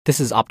This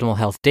is Optimal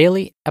Health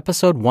Daily,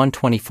 episode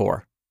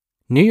 124.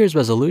 New Year's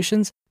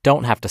Resolutions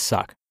Don't Have to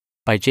Suck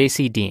by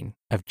Deen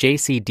of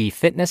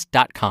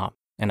JCDfitness.com.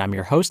 And I'm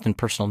your host and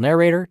personal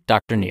narrator,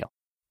 Dr. Neil.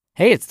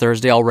 Hey, it's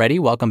Thursday already.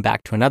 Welcome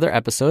back to another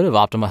episode of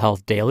Optimal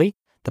Health Daily,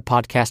 the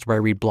podcast where I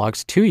read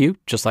blogs to you,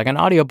 just like an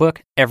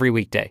audiobook, every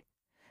weekday.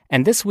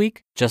 And this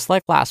week, just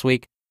like last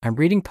week, I'm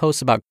reading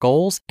posts about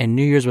goals and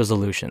New Year's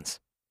resolutions.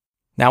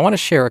 Now, I want to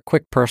share a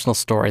quick personal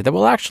story that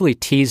will actually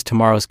tease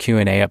tomorrow's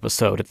Q&A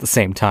episode at the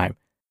same time.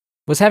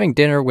 Was having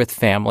dinner with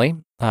family,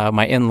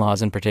 my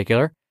in-laws in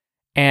particular,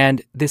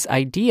 and this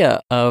idea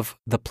of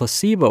the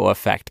placebo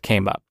effect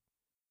came up.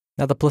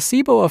 Now, the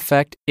placebo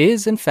effect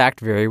is in fact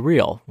very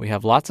real. We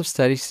have lots of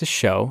studies to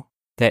show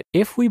that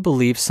if we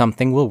believe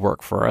something will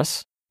work for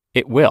us,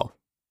 it will.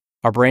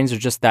 Our brains are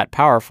just that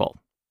powerful.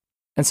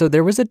 And so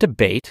there was a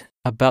debate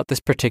about this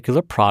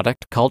particular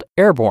product called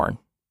Airborne.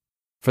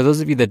 For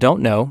those of you that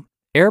don't know,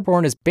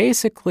 Airborne is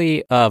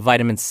basically a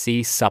vitamin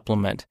C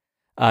supplement.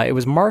 It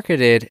was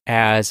marketed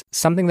as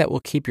something that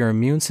will keep your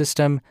immune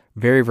system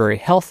very, very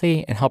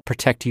healthy and help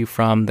protect you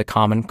from the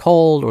common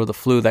cold or the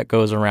flu that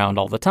goes around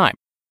all the time.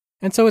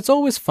 And so it's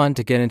always fun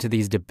to get into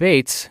these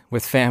debates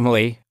with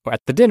family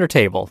at the dinner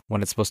table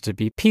when it's supposed to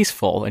be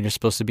peaceful and you're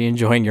supposed to be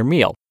enjoying your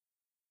meal.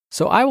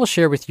 So I will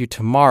share with you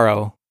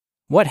tomorrow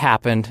what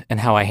happened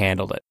and how I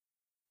handled it.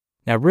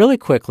 Now, really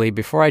quickly,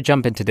 before I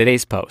jump into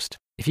today's post,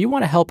 if you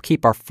want to help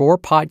keep our 4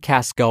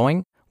 podcasts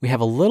going, we have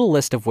a little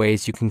list of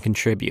ways you can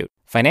contribute,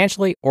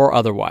 financially or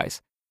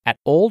otherwise, at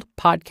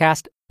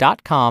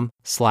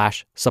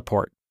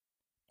oldpodcast.com/support.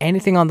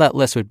 Anything on that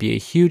list would be a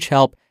huge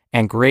help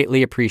and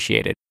greatly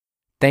appreciated.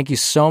 Thank you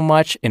so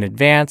much in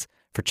advance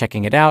for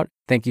checking it out.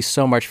 Thank you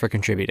so much for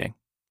contributing.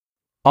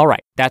 All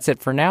right, that's it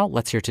for now.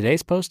 Let's hear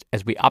today's post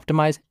as we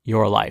optimize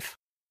your life.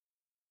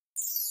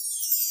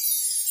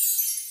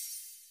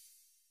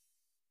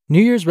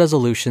 New Year's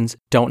Resolutions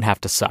Don't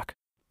Have to Suck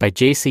by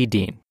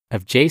Deen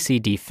of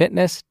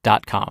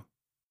JCDfitness.com.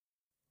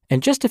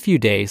 In just a few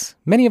days,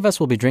 many of us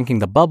will be drinking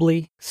the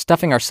bubbly,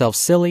 stuffing ourselves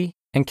silly,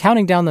 and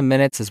counting down the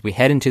minutes as we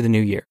head into the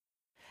new year.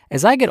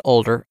 As I get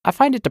older, I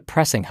find it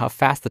depressing how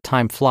fast the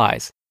time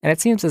flies, and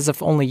it seems as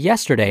if only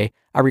yesterday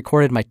I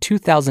recorded my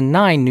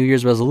 2009 New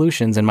Year's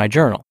resolutions in my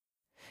journal.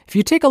 If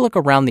you take a look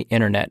around the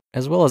internet,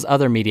 as well as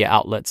other media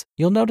outlets,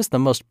 you'll notice the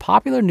most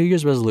popular New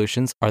Year's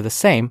resolutions are the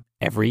same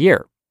every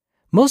year.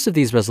 Most of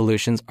these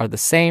resolutions are the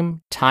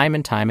same time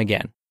and time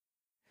again.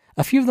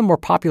 A few of the more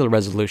popular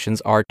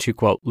resolutions are to,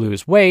 quote,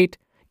 lose weight,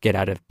 get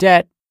out of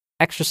debt,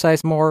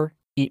 exercise more,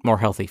 eat more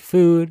healthy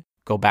food,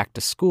 go back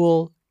to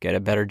school, get a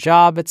better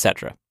job,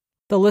 etc.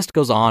 The list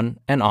goes on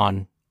and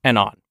on and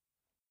on.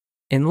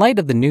 In light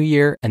of the new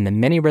year and the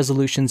many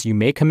resolutions you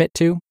may commit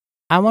to,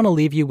 I want to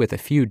leave you with a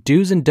few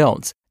do's and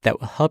don'ts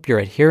that will help your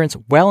adherence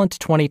well into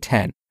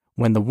 2010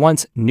 when the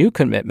once new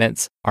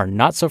commitments are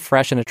not so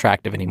fresh and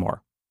attractive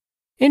anymore.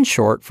 In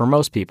short, for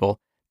most people,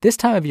 this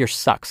time of year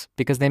sucks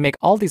because they make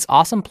all these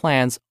awesome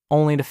plans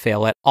only to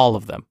fail at all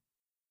of them.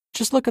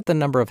 Just look at the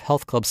number of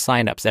health club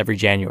signups every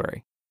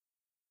January.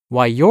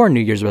 Why your New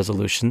Year's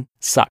resolution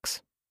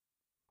sucks.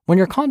 When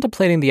you're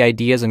contemplating the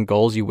ideas and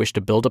goals you wish to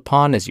build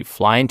upon as you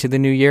fly into the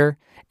new year,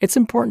 it's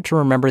important to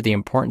remember the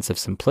importance of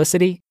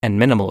simplicity and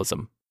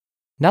minimalism.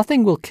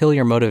 Nothing will kill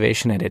your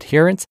motivation and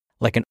adherence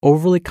like an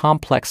overly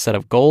complex set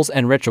of goals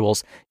and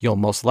rituals you'll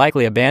most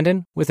likely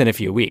abandon within a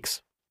few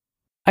weeks.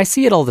 I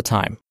see it all the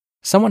time.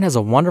 Someone has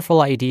a wonderful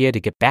idea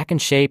to get back in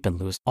shape and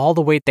lose all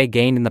the weight they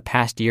gained in the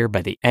past year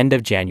by the end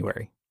of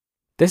January.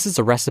 This is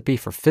a recipe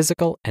for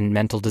physical and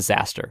mental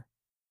disaster.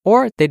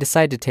 Or they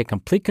decide to take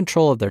complete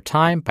control of their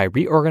time by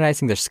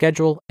reorganizing their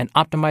schedule and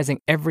optimizing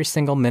every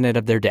single minute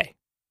of their day.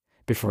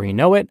 Before you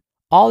know it,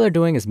 all they're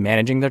doing is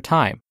managing their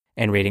time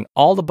and reading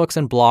all the books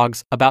and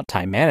blogs about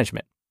time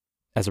management.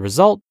 As a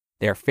result,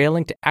 they are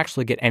failing to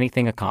actually get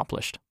anything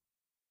accomplished.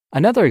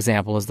 Another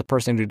example is the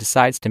person who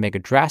decides to make a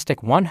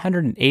drastic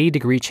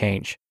 180-degree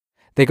change.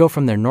 They go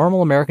from their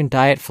normal American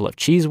diet full of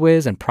Cheez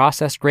Whiz and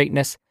processed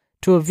greatness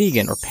to a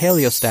vegan or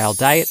paleo-style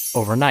diet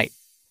overnight.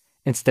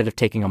 Instead of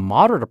taking a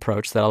moderate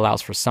approach that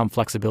allows for some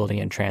flexibility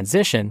and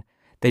transition,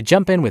 they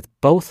jump in with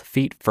both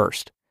feet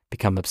first,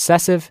 become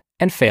obsessive,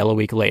 and fail a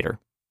week later.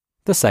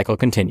 The cycle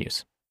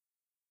continues.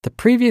 The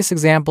previous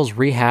examples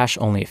rehash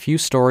only a few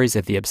stories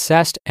of the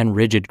obsessed and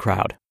rigid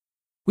crowd.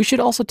 We should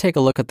also take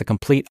a look at the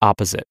complete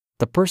opposite,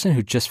 the person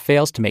who just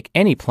fails to make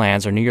any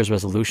plans or New Year's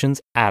resolutions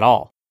at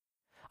all.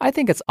 I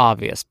think it's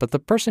obvious, but the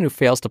person who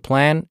fails to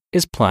plan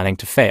is planning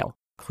to fail.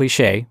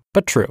 Cliché,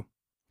 but true.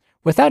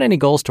 Without any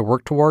goals to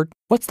work toward,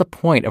 what's the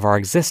point of our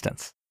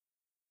existence?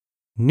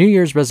 New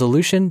Year's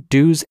resolution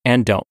do's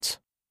and don'ts.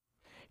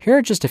 Here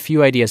are just a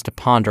few ideas to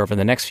ponder over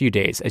the next few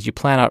days as you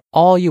plan out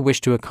all you wish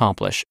to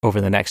accomplish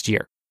over the next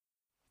year.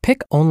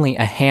 Pick only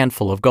a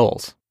handful of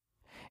goals.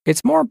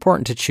 It's more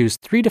important to choose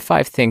 3 to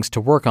 5 things to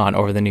work on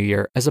over the new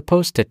year as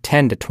opposed to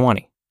 10 to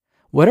 20.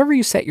 Whatever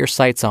you set your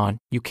sights on,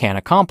 you can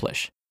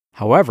accomplish.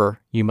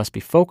 However, you must be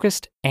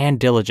focused and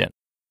diligent.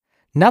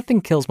 Nothing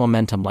kills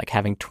momentum like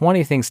having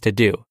 20 things to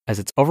do, as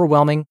it's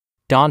overwhelming,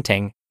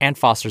 daunting, and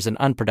fosters an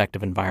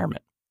unproductive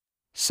environment.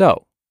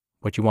 So,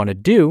 what you want to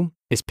do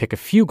is pick a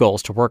few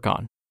goals to work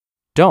on.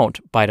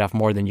 Don't bite off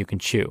more than you can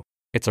chew.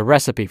 It's a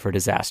recipe for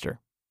disaster.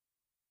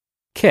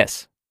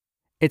 KISS.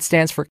 It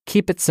stands for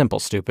Keep It Simple,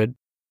 Stupid.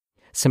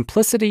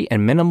 Simplicity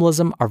and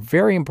minimalism are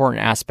very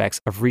important aspects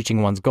of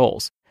reaching one's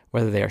goals,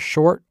 whether they are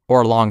short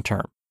or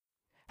long-term.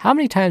 How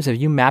many times have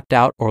you mapped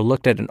out or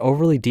looked at an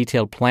overly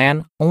detailed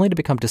plan only to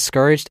become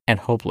discouraged and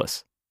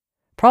hopeless?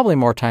 Probably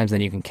more times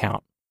than you can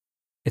count.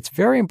 It's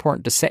very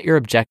important to set your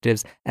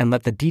objectives and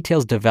let the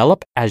details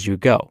develop as you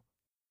go.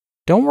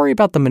 Don't worry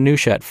about the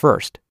minutia at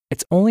first.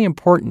 It's only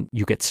important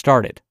you get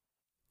started.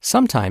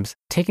 Sometimes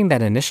taking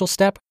that initial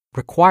step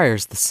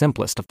requires the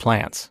simplest of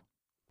plans.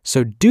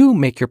 So do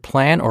make your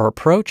plan or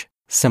approach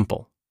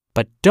simple,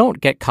 but don't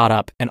get caught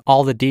up in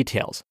all the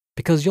details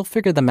because you'll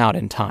figure them out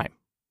in time.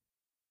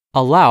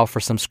 Allow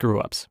for some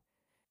screw-ups.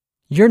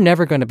 You're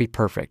never going to be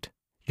perfect.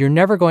 You're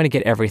never going to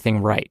get everything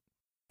right.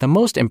 The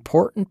most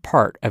important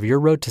part of your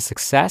road to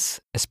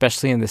success,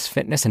 especially in this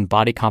fitness and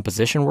body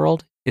composition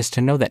world, is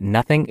to know that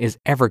nothing is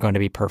ever going to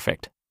be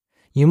perfect.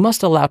 You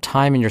must allow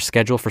time in your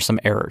schedule for some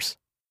errors.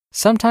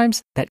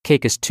 Sometimes that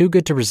cake is too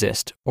good to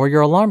resist, or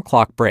your alarm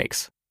clock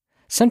breaks.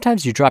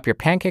 Sometimes you drop your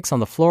pancakes on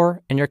the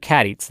floor and your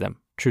cat eats them.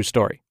 True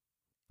story.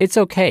 It's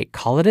okay,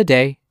 call it a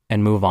day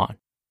and move on.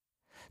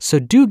 So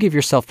do give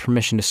yourself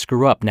permission to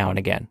screw up now and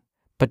again,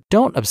 but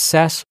don't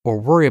obsess or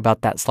worry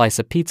about that slice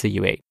of pizza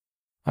you ate.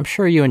 I'm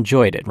sure you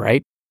enjoyed it,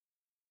 right?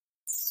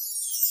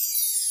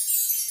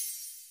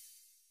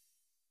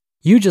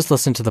 You just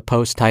listened to the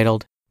post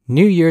titled,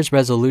 New Year's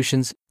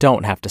Resolutions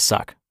Don't Have to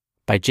Suck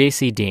by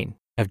JCD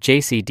of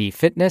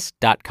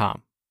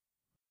JCDfitness.com.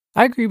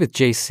 I agree with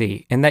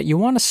JC in that you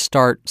want to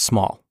start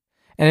small.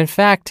 And in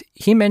fact,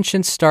 he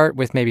mentioned start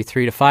with maybe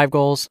 3 to 5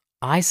 goals.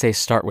 I say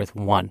start with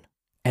 1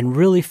 and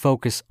really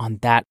focus on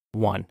that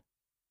 1.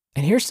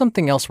 And here's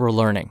something else we're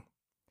learning.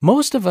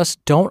 Most of us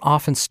don't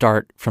often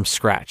start from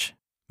scratch,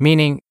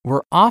 meaning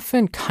we're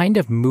often kind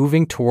of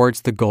moving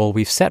towards the goal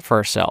we've set for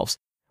ourselves.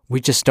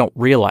 We just don't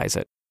realize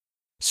it.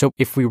 So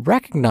if we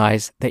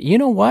recognize that, you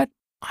know what?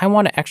 I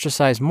want to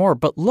exercise more,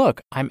 but look,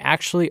 I'm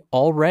actually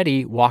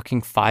already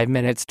walking 5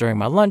 minutes during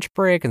my lunch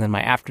break, and then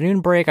my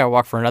afternoon break, I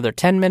walk for another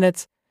 10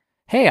 minutes.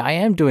 Hey, I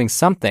am doing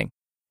something.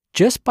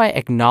 Just by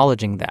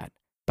acknowledging that,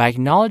 by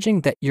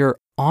acknowledging that you're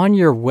on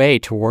your way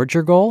towards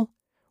your goal,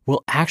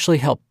 will actually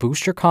help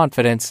boost your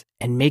confidence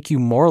and make you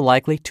more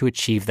likely to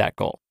achieve that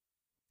goal.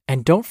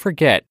 And don't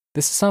forget,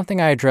 this is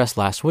something I addressed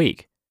last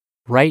week.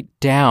 Write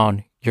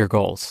down your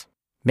goals.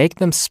 Make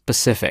them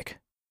specific.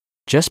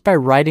 Just by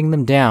writing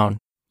them down,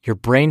 your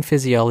brain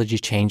physiology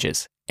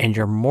changes and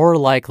you're more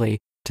likely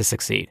to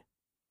succeed.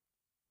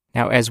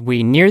 Now, as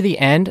we near the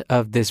end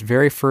of this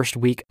very first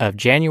week of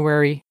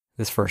January,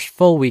 this first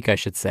full week, I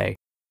should say,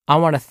 I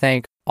want to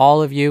thank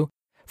all of you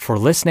for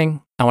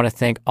listening. I want to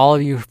thank all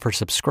of you for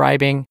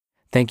subscribing.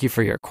 Thank you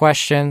for your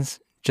questions.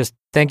 Just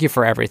thank you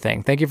for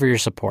everything. Thank you for your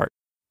support.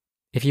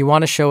 If you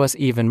want to show us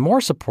even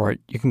more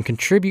support, you can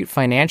contribute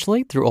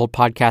financially through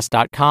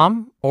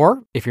oldpodcast.com,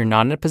 or if you're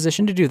not in a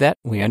position to do that,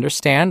 we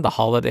understand the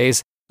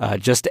holidays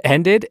just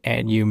ended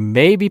and you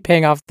may be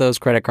paying off those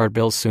credit card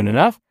bills soon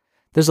enough.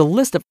 There's a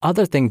list of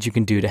other things you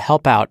can do to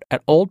help out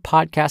at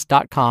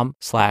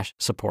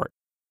oldpodcast.com/support.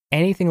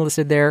 Anything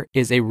listed there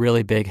is a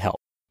really big help.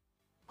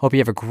 Hope you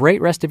have a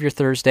great rest of your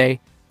Thursday.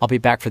 I'll be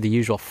back for the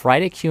usual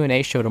Friday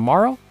Q&A show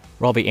tomorrow,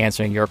 where I'll be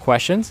answering your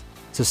questions.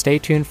 So stay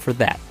tuned for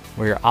that,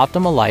 where your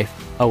optimal life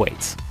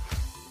awaits.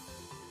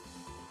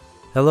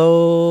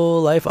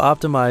 Hello, Life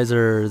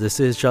Optimizer. This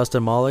is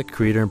Justin Malik,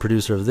 creator and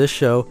producer of this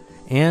show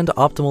and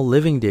Optimal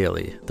Living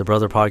Daily, the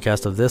brother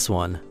podcast of this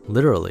one.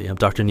 Literally, I'm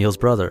Dr. Neil's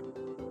brother.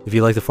 If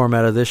you like the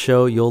format of this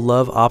show, you'll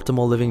love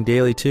Optimal Living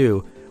Daily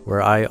too,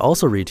 where I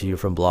also read to you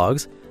from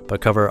blogs, but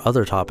cover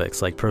other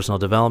topics like personal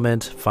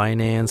development,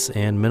 finance,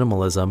 and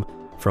minimalism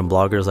from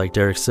bloggers like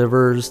Derek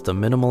Sivers, The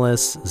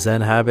Minimalists,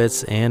 Zen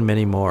Habits, and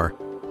many more.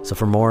 So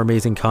for more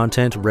amazing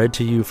content read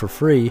to you for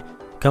free,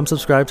 come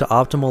subscribe to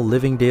Optimal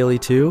Living Daily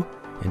too,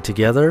 and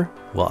together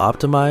we'll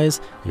optimize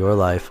your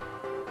life.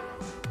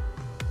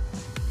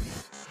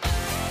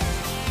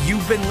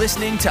 You've been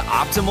listening to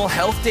Optimal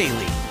Health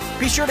Daily.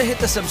 Be sure to hit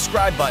the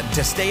subscribe button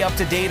to stay up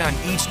to date on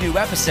each new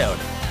episode,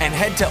 and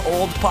head to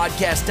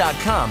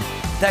oldpodcast.com.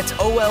 That's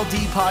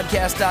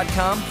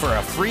oldpodcast.com for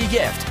a free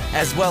gift,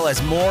 as well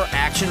as more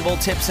actionable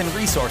tips and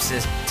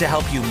resources to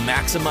help you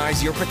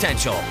maximize your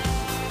potential.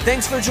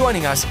 Thanks for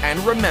joining us,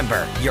 and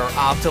remember, your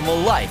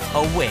optimal life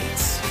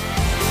awaits.